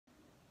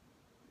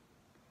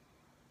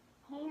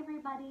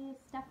everybody,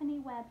 Stephanie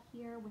Webb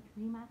here with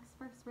Remax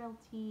First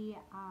Realty.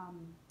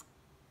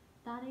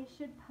 Thought I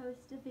should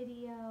post a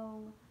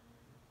video.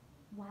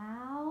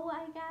 Wow,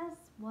 I guess.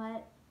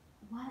 What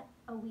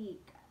a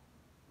week.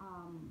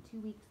 2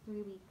 weeks,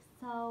 3 weeks.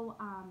 So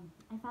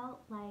I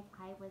felt like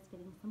I was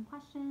getting some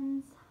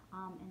questions,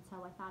 and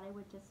so I thought I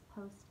would just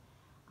post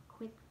a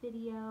quick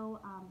video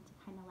to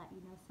kind of let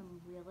you know some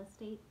real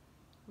estate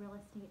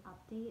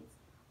updates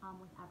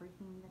with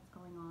everything that's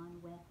going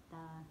on with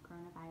the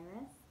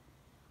coronavirus.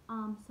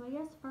 So I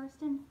guess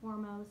first and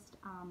foremost,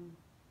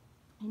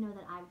 I know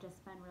that I've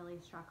just been really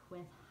struck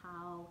with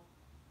how,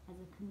 as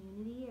a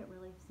community, it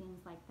really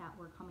seems like that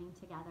we're coming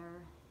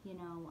together. You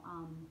know,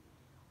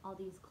 all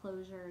these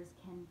closures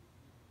can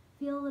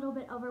feel a little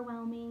bit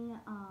overwhelming,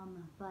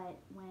 but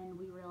when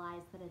we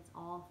realize that it's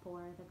all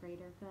for the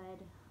greater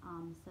good,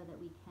 so that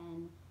we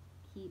can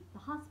keep the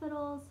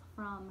hospitals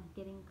from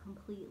getting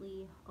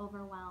completely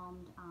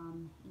overwhelmed,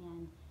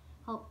 and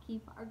help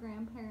keep our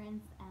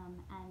grandparents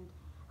and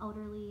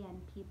elderly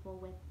and people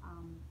with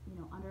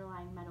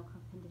underlying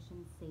medical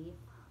conditions safe.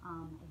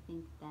 I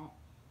think that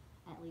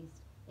at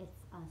least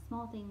it's a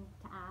small thing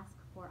to ask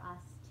for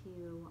us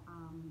to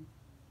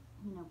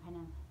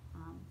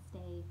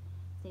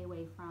stay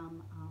away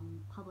from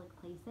public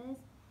places.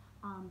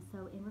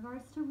 So in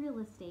regards to real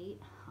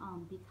estate,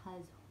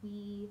 because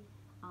we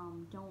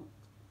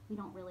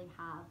don't really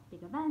have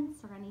big events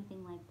or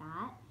anything like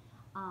that,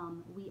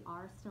 we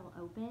are still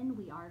open.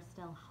 We are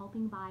still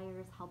helping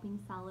buyers, helping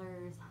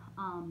sellers.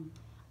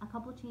 A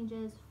couple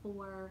changes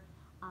for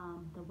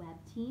the web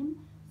team.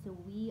 So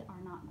we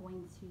are not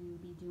going to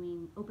be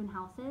doing open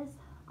houses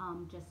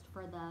just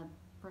for the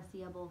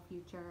foreseeable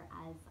future,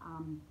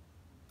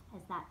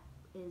 as that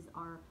is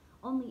our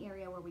only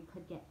area where we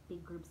could get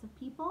big groups of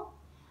people.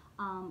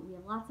 We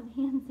have lots of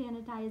hand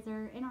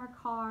sanitizer in our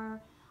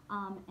car,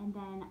 and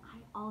then I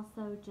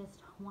also just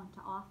want to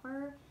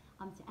offer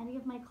to any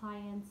of my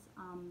clients,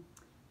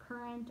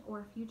 current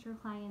or future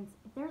clients,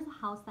 if there's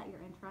a house that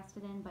you're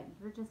interested in but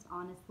you're just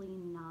honestly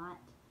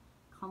not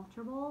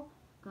comfortable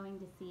going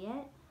to see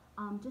it,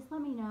 just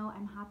let me know.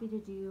 I'm happy to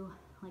do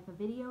like a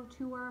video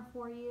tour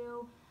for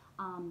you.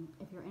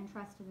 If you're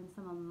interested in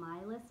some of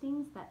my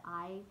listings that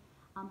I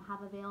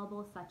have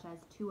available, such as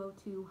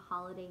 202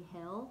 Holiday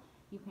Hill,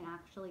 you can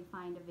actually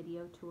find a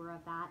video tour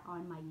of that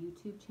on my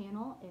YouTube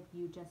channel. If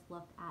you just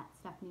look at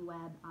Stephanie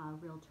Webb,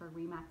 Realtor,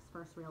 Remax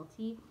First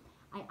Realty,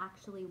 I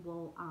actually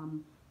will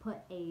put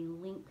a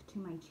link to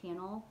my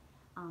channel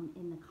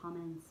in the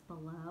comments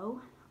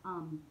below.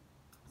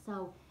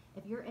 So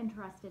if you're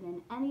interested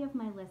in any of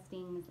my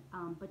listings,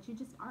 but you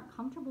just aren't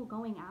comfortable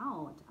going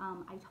out,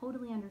 I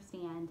totally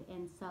understand.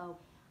 And so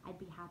I'd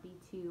be happy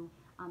to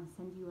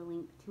send you a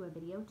link to a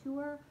video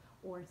tour,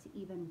 or to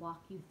even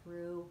walk you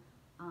through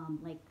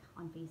like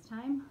on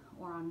FaceTime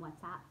or on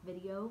WhatsApp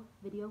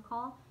video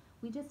call.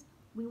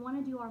 We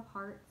want to do our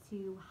part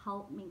to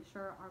help make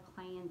sure our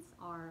clients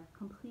are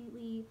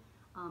completely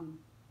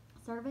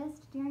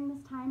serviced during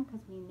this time,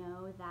 because we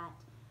know that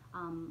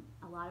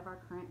a lot of our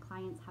current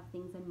clients have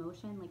things in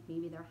motion, like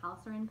maybe their house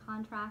are in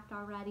contract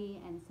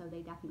already, and so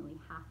they definitely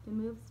have to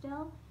move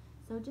still.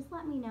 So just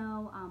let me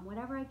know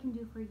whatever I can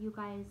do for you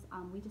guys.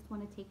 We just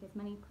want to take as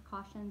many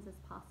precautions as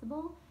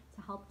possible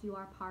to help do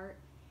our part.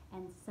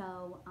 And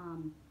so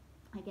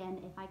again,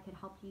 if I could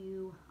help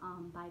you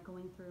by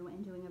going through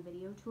and doing a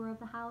video tour of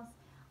the house,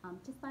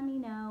 just let me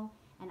know,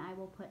 and I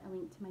will put a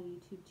link to my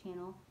YouTube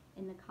channel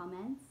in the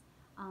comments.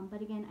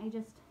 But again,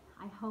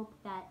 I hope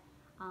that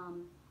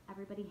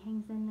everybody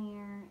hangs in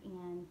there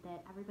and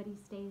that everybody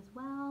stays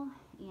well,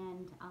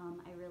 and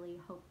I really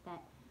hope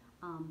that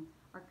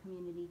our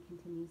community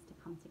continues to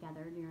come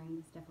together during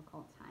this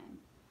difficult time.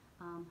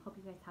 Hope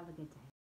you guys have a good day.